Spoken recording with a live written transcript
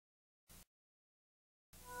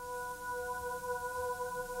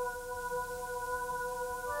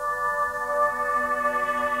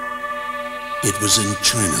It was in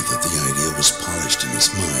China that the idea was polished in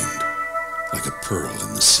his mind, like a pearl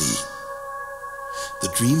in the sea. The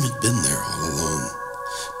dream had been there all along,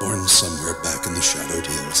 born somewhere back in the shadowed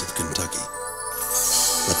hills of Kentucky.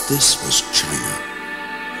 But this was China,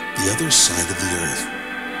 the other side of the earth,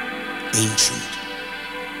 ancient,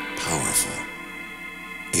 powerful,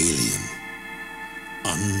 alien,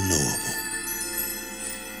 unknowable.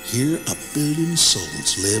 Here 1 billion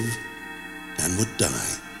souls live and would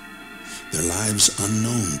die, their lives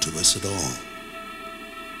unknown to us at all.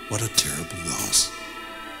 What a terrible loss.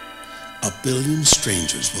 1 billion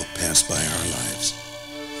strangers will pass by our lives,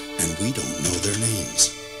 and we don't know their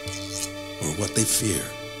names, or what they fear,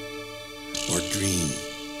 or dream,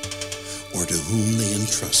 or to whom they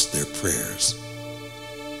entrust their prayers.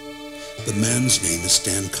 The man's name is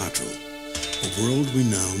Cottrell, a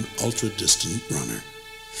world-renowned ultra-distant runner,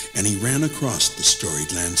 and he ran across the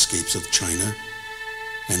storied landscapes of China,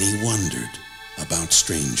 and he wondered about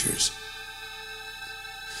strangers.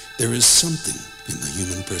 There is something in the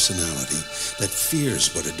human personality that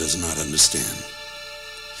fears what it does not understand.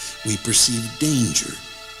 We perceive danger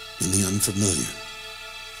in the unfamiliar.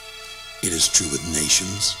 It is true with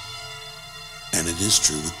nations, and it is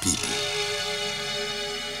true with people.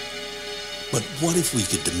 But what if we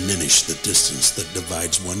could diminish the distance that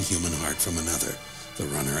divides one human heart from another? The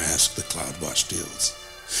runner asked the cloud-washed hills.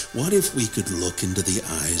 What if we could look into the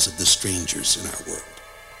eyes of the strangers in our world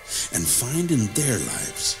and find in their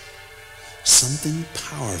lives something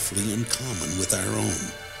powerfully in common with our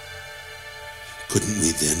own? Couldn't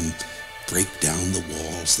we then break down the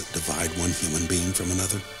walls that divide one human being from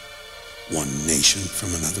another, one nation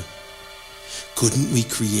from another? Couldn't we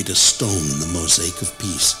create a stone in the mosaic of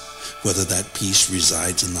peace, whether that peace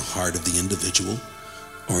resides in the heart of the individual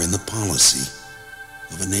or in the policy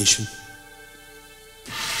of a nation?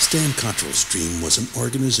 Cottrell's dream was an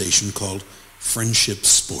organization called Friendship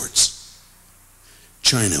Sports.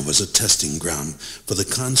 China was a testing ground for the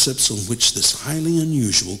concepts on which this highly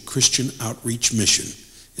unusual Christian outreach mission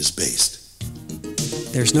is based.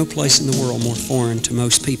 There's no place in the world more foreign to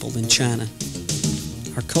most people than China.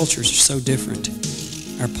 Our cultures are so different.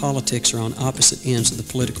 Our politics are on opposite ends of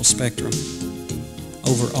the political spectrum.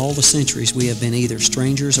 Over all the centuries, we have been either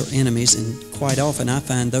strangers or enemies, and quite often I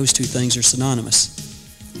find those two things are synonymous.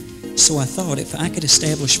 So I thought if I could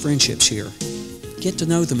establish friendships here, get to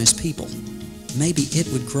know them as people, maybe it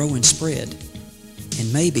would grow and spread.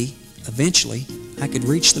 And maybe, eventually, I could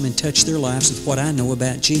reach them and touch their lives with what I know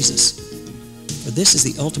about Jesus. For this is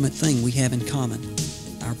the ultimate thing we have in common,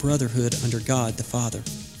 our brotherhood under God the Father.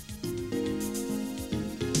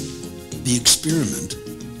 The experiment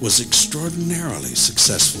was extraordinarily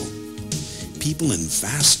successful. People in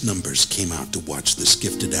vast numbers came out to watch this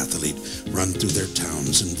gifted athlete run through their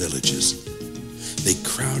towns and villages. They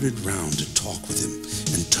crowded round to talk with him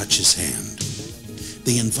and touch his hand.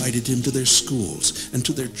 They invited him to their schools and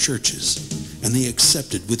to their churches, and they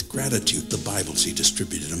accepted with gratitude the Bibles he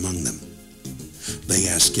distributed among them. They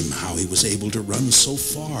asked him how he was able to run so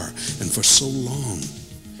far and for so long,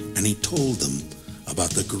 and he told them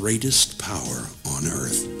about the greatest power on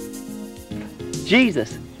earth.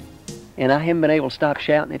 Jesus. And I haven't been able to stop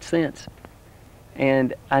shouting it since.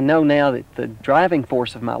 And I know now that the driving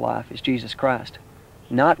force of my life is Jesus Christ.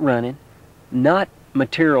 Not running, not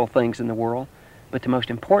material things in the world, but the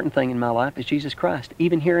most important thing in my life is Jesus Christ.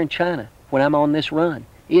 Even here in China, when I'm on this run,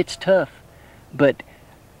 it's tough. But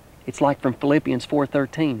it's like from Philippians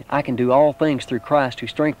 4:13, I can do all things through Christ who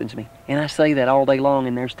strengthens me. And I say that all day long,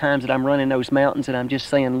 and there's times that I'm running those mountains and I'm just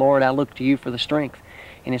saying, Lord, I look to you for the strength.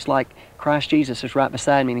 And it's like Christ Jesus is right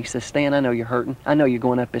beside me, and he says, Stan, I know you're hurting. I know you're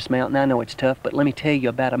going up this mountain. I know it's tough, but let me tell you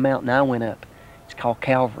about a mountain I went up. It's called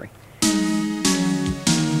Calvary.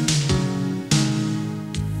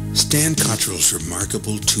 Stan Cottrell's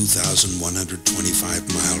remarkable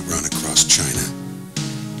 2,125-mile run across China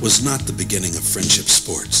was not the beginning of Friendship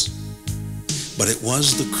Sports, but it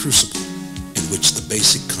was the crucible in which the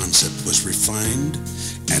basic concept was refined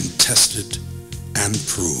and tested and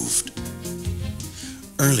proved.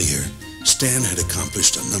 Earlier, Stan had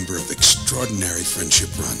accomplished a number of extraordinary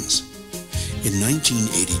friendship runs. In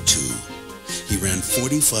 1982, he ran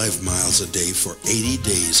 45 miles a day for 80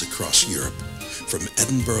 days across Europe, from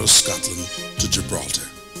Edinburgh, Scotland to Gibraltar.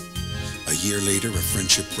 A year later, a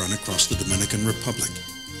friendship run across the Dominican Republic.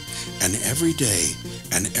 And every day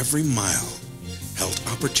and every mile held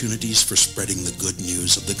opportunities for spreading the good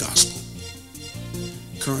news of the gospel.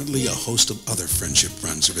 Currently, a host of other friendship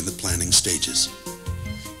runs are in the planning stages.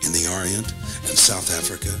 In the Orient and South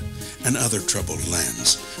Africa and other troubled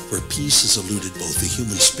lands where peace has eluded both the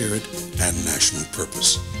human spirit and national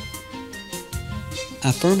purpose.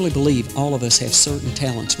 I firmly believe all of us have certain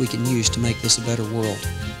talents we can use to make this a better world.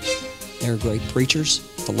 There are great preachers,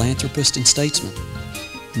 philanthropists, and statesmen.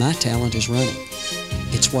 My talent is running.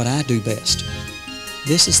 It's what I do best.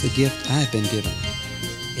 This is the gift I've been given.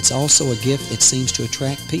 It's also a gift that seems to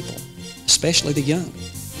attract people, especially the young.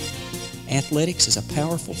 Athletics is a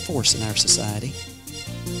powerful force in our society.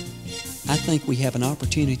 I think we have an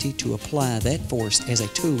opportunity to apply that force as a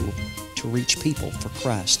tool to reach people for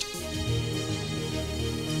Christ.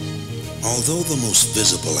 Although the most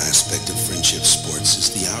visible aspect of friendship sports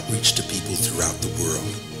is the outreach to people throughout the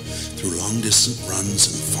world, through long-distance runs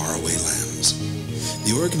and faraway lands,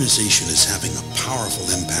 the organization is having a powerful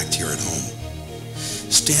impact here at home.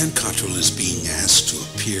 Stan Cottrell is being asked to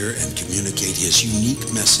appear and communicate his unique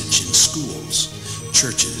message in schools,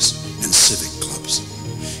 churches, and civic clubs.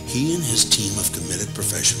 He and his team of committed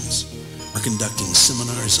professionals are conducting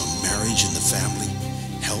seminars on marriage and the family,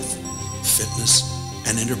 health, fitness,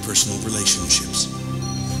 and interpersonal relationships.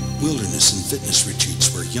 Wilderness and fitness retreats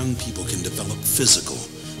where young people can develop physical,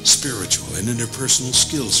 spiritual, and interpersonal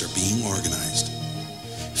skills are being organized.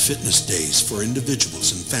 Fitness days for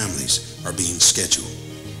individuals and families are being scheduled.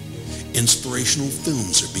 Inspirational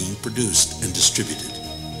films are being produced and distributed.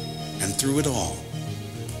 And through it all,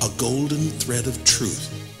 a golden thread of truth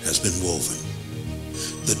has been woven.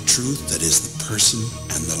 The truth that is the person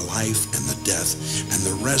and the life and the death and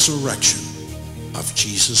the resurrection of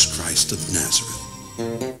Jesus Christ of Nazareth.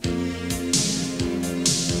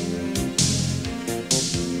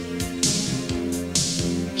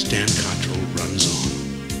 Stan Cottrell runs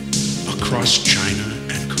on. Across China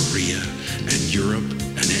and Korea and Europe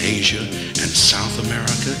and Asia and South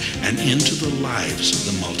America and into the lives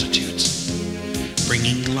of the multitudes,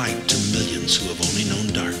 bringing light to millions who have only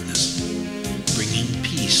known darkness, bringing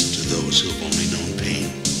peace to those who have only known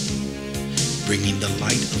pain, bringing the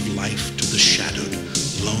light of life to the shadowed,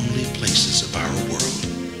 lonely places of our world.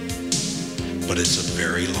 But it's a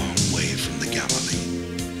very long way from the Galilee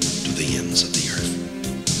to the ends of the earth.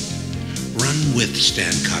 Run with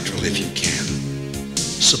Stan Cottrell if you can.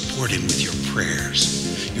 Support him with your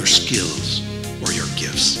prayers, your skills, or your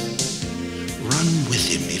gifts. Run with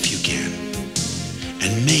him if you can.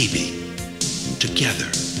 And maybe, together,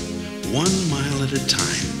 1 mile at a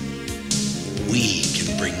time, we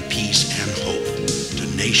can bring peace and hope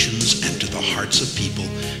to nations and to the hearts of people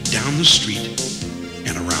down the street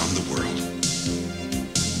and around the world.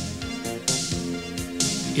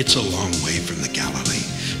 It's a long way from the Galilee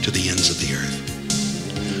to the ends of the earth,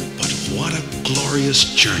 but what a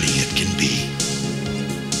glorious journey it can be.